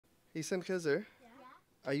Eesa and Khiz,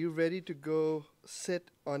 are you ready to go sit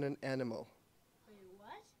on an animal? Wait, what?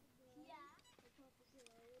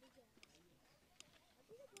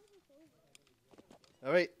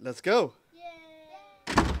 All right, let's go.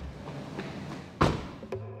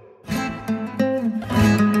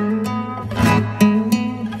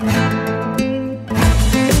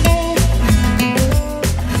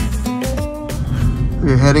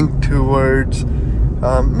 We're heading towards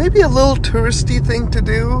maybe a little touristy thing to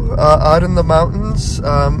do out in the mountains,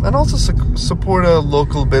 and also support a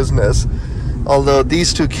local business. Although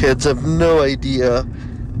these two kids have no idea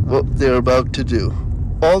what they're about to do.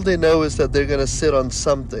 All they know is that they're gonna sit on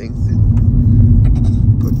something.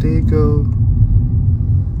 Bodego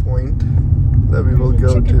point that we will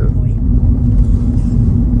go to.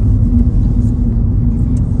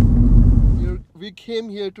 We came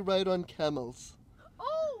here to ride on camels.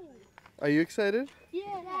 Oh! Are you excited?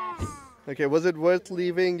 Yes. Okay, was it worth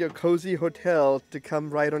leaving your cozy hotel to come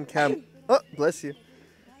ride on camel? Oh, bless you.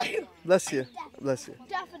 Bless you. Bless you.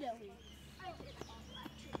 Definitely.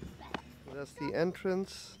 That's the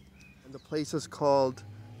entrance. And the place is called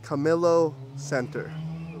Camello Center.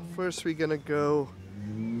 First, we're gonna go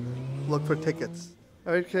look for tickets.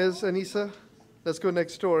 All right, Khiz and Eesa, let's go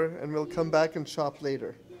next door and we'll come back and shop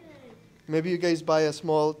later. Maybe you guys buy a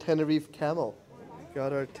small Tenerife camel.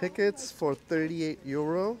 Got our tickets for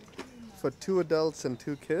 €38 for 2 adults and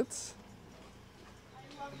 2 kids.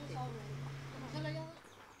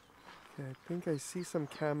 Okay, I think I see some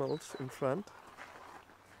camels in front.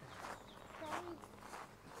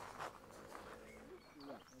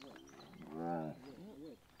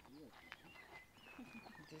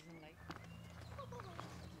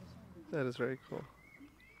 That is very cool.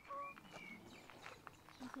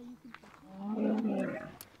 Oh my God!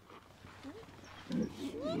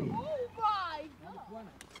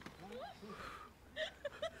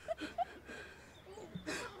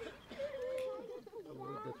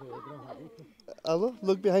 Allah,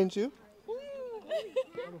 look behind you.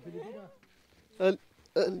 Yeah.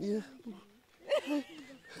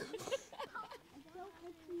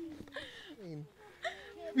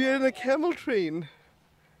 We are in a camel train.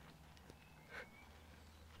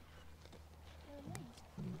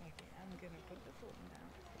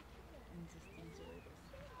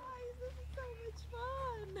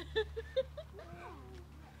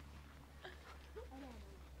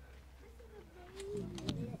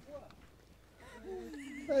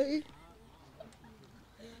 Hi.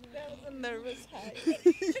 That was a nervous hike. Yeah.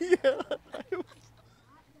 At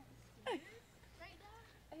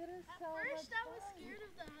first I was scared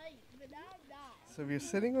of the height, but now I'm not. So we're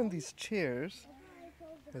sitting on these chairs,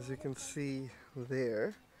 as you can see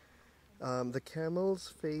there. The camel's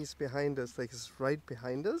face behind us, like is right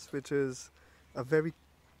behind us, which is a very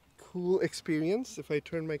cool experience. If I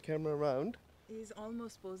turn my camera around. He's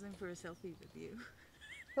almost posing for a selfie with you.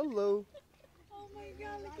 Hello. Oh my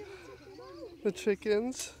God, look at the chickens. The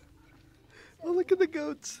chickens. Oh, look at the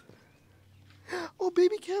goats. Oh,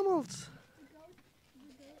 baby camels.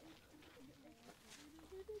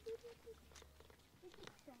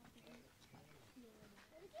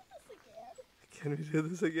 Can we do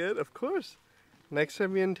this again? Of course. Next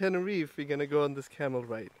time we're in Tenerife, we're gonna go on this camel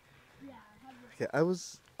ride. Yeah. Okay, I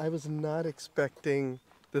was not expecting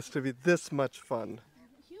this to be this much fun.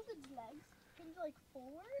 Human's legs hinge like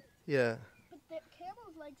forward, Yeah. but the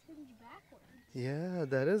camel's legs hinge backwards. Yeah,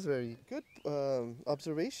 that is very good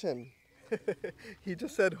observation. He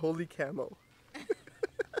just said holy camel.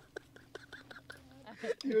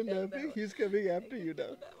 You're napping? He's coming after you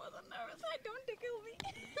now. That was a nervous hike. Don't tickle me.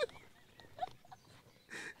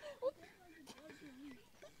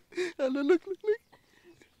 Hello, look. Hi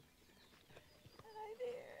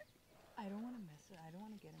there. I don't want to mess with. I don't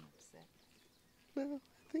want to get him upset. No,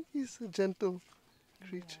 I think he's a gentle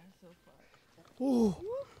creature. Yeah, so far. Oh,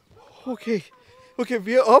 okay. Okay,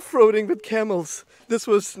 we are off-roading with camels. This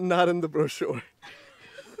was not in the brochure.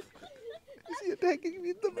 Is he attacking me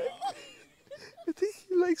in the back? I think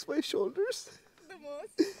he likes my shoulders. The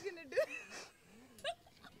most he's gonna do.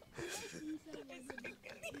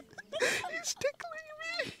 He's tickling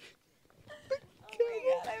me. Oh my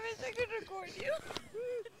God, I wish I could record you.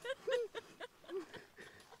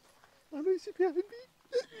 Oh no, is he behind me?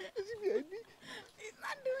 Is he behind me? He's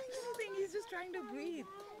not doing anything. He's just trying to breathe.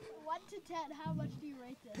 1 to 10, how much do you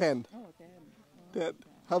rate this? 10. Oh, 10.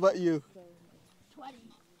 How about you? 20.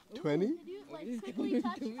 20? Did you like quickly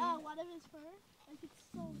touch one of his fur? Like it's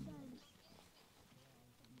so nice.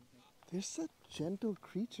 They're such gentle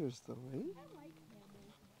creatures though, right? I like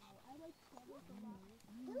camels. I like camels a lot.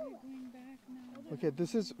 we're going back now. Okay,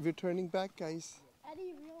 we're turning back, guys.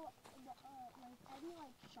 Any real, like any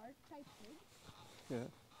like shark type thing. Yeah.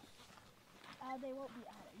 They won't be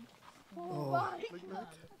adding. Oh, my look at God.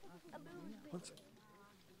 that. A What's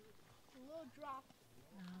little drop.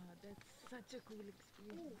 Oh, that's such a cool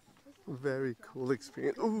experience. very cool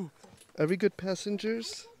experience. Ooh, are we good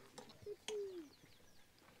passengers?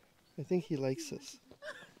 I think he likes us.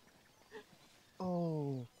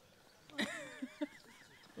 Oh.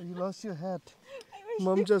 You lost your hat.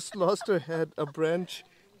 Mom just lost her hat. A branch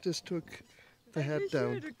just took the hat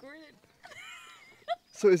down.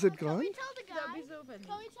 So is it Can gone? we tell the guy? That'd be so funny.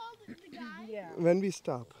 Can we tell the guy? Yeah. When we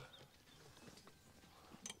stop.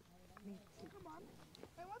 Come on.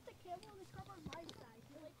 I want the camel to come on my side.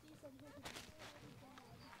 He likes these on his side.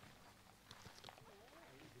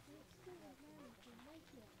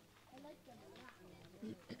 I like them a lot.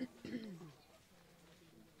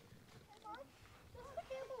 Does the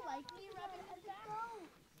camel like me rubbing his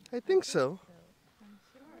back? I think so.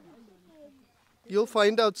 You'll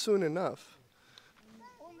find out soon enough.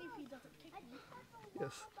 Only if he doesn't kick me.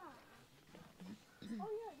 Yes. Oh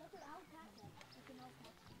yeah, that's an alpaca. That's an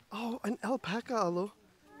alpaca. Oh, an alpaca, Alo.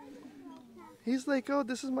 He's like, oh,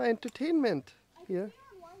 this is my entertainment. Yeah. Long ago,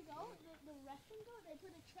 the Russian goat, they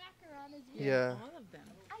put a tracker on his ear. Yeah. All of them.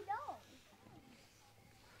 I know.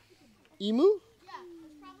 Emu? Yeah,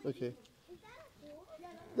 it's probably. Okay. Is that a bull? Yeah,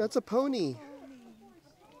 That's a pony.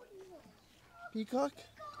 Peacock?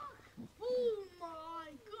 oh my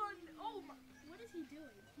goodness. Oh my. What is he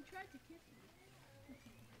doing? He tried to kiss me.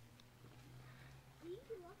 He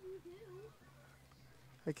loves you too.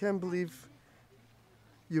 I can't believe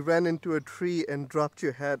you ran into a tree and dropped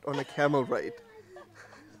your hat on a camel ride.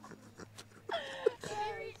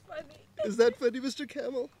 Very funny. Is that funny, Mr.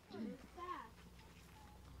 Camel?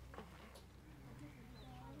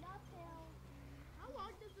 How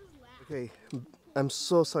long does this last? Okay, I'm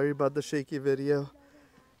so sorry about the shaky video.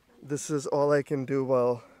 This is all I can do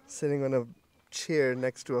while sitting on a chair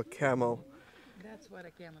next to a camel. That's what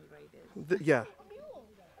a camel ride is. Yeah.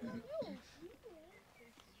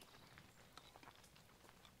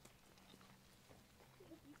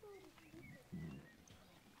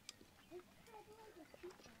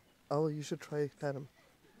 Oh, you should try pet him.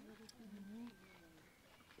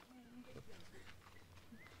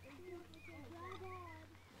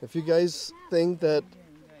 If you guys think that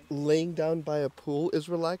laying down by a pool is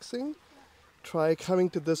relaxing, try coming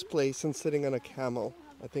to this place and sitting on a camel.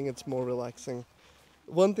 I think it's more relaxing.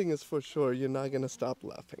 One thing is for sure, you're not going to stop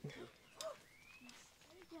laughing.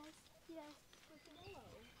 Yes, yes. For Camello.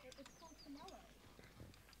 It's called Camello.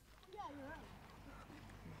 Yeah, you're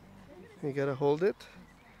right. You got to hold it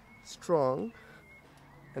strong,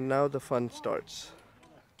 and now the fun starts.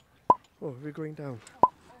 Oh, we're going down.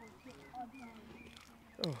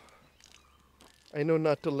 Oh, I know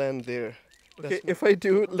not to land there. Okay, if I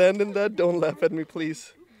do land in that, don't laugh at me,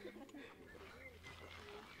 please.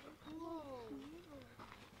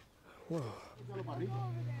 Whoa. Oh my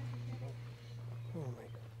God.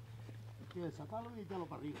 Sácalo y échalo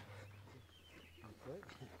para arriba.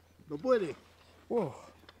 No puede. Whoa.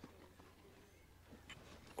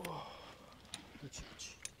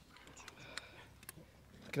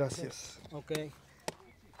 Gracias. Okay.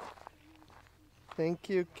 Thank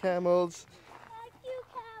you, camels. Thank you,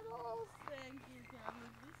 camels. Thank you,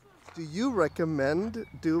 camels. Do you recommend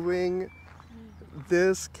doing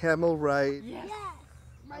this camel ride? Yes. Yes.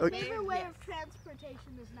 My Okay. favorite way of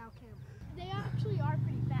transportation is now camels. They actually are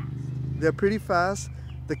pretty fast. They're pretty fast.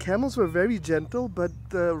 The camels were very gentle, but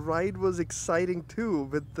the ride was exciting too.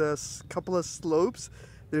 With the couple of slopes,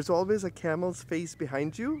 there's always a camel's face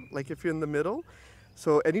behind you, like if you're in the middle.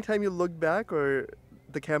 So anytime you look back, or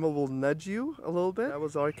the camel will nudge you a little bit. That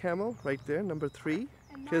was our camel right there, number 3.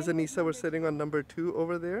 Khiz and Eesa were sitting on number 2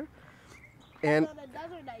 over there. And then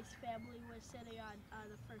another nice family was sitting on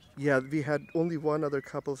the first one. yeah, we had only one other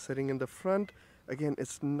couple sitting in the front. Again,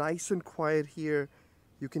 it's nice and quiet here.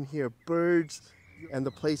 You can hear birds, and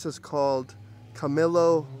the place is called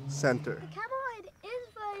Camello Center. The camel ride is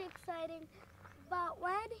very exciting, but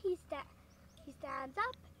when he stands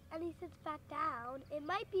up and he sits back down, it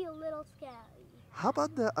might be a little scary. How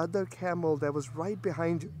about the other camel that was right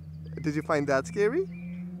behind you? Did you find that scary?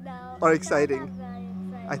 No. Or exciting? Not very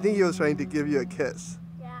exciting. I think he was trying to give you a kiss.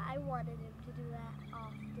 Yeah, I wanted him to do that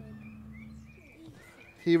often.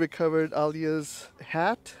 He recovered Alia's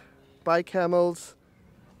hat by camels.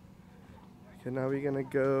 Okay, now we're gonna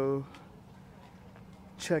go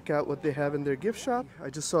check out what they have in their gift shop. I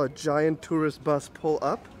just saw a giant tourist bus pull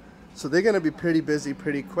up, so they're gonna be pretty busy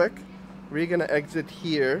pretty quick. We're gonna exit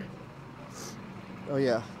here. Oh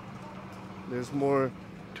yeah, there's more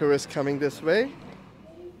tourists coming this way.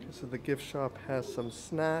 So the gift shop has some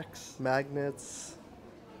snacks, magnets,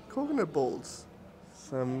 coconut bowls.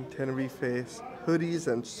 Some Tenerife hoodies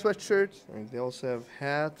and sweatshirts. And they also have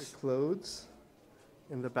hats, clothes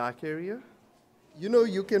in the back area. You know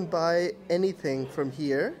you can buy anything from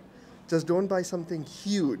here. Just don't buy something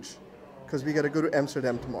huge because we got to go to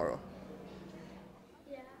Amsterdam tomorrow.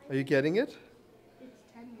 Are you getting it? It's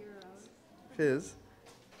 10 euros. Khiz,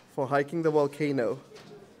 for hiking the volcano,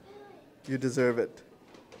 you deserve it.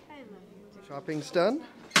 I love you. Shopping's done.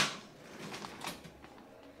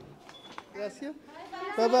 Gracias.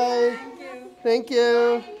 Bye-bye. Thank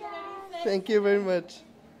you. Thank you very much.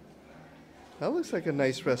 That looks like a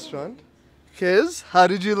nice restaurant. Khiz, how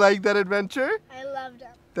did you like that adventure? I loved it.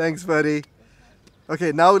 Thanks, buddy.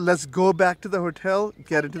 Okay, now let's go back to the hotel,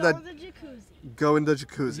 get into that. the jacuzzi. Go in the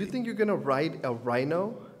jacuzzi. Do you think you're gonna ride a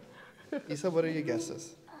rhino? Eesa, what are your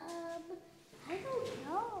guesses? I don't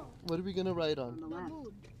know. What are we gonna ride on?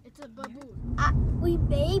 Baboon. It's a baboon. We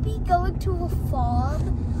may be going to a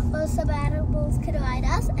farm where some animals can ride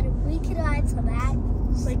us, and we can ride some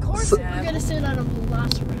animals. Like horses. We're gonna sit on a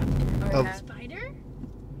velociraptor. Oh. A spider?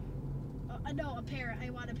 No, a parrot. I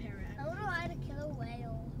want a parrot. I want to ride a killer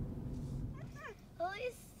whale.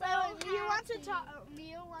 He's so Mia wants to happy. talk.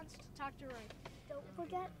 Mia wants to talk to Roy. Don't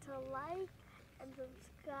forget to like and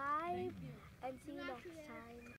subscribe, and see you next time.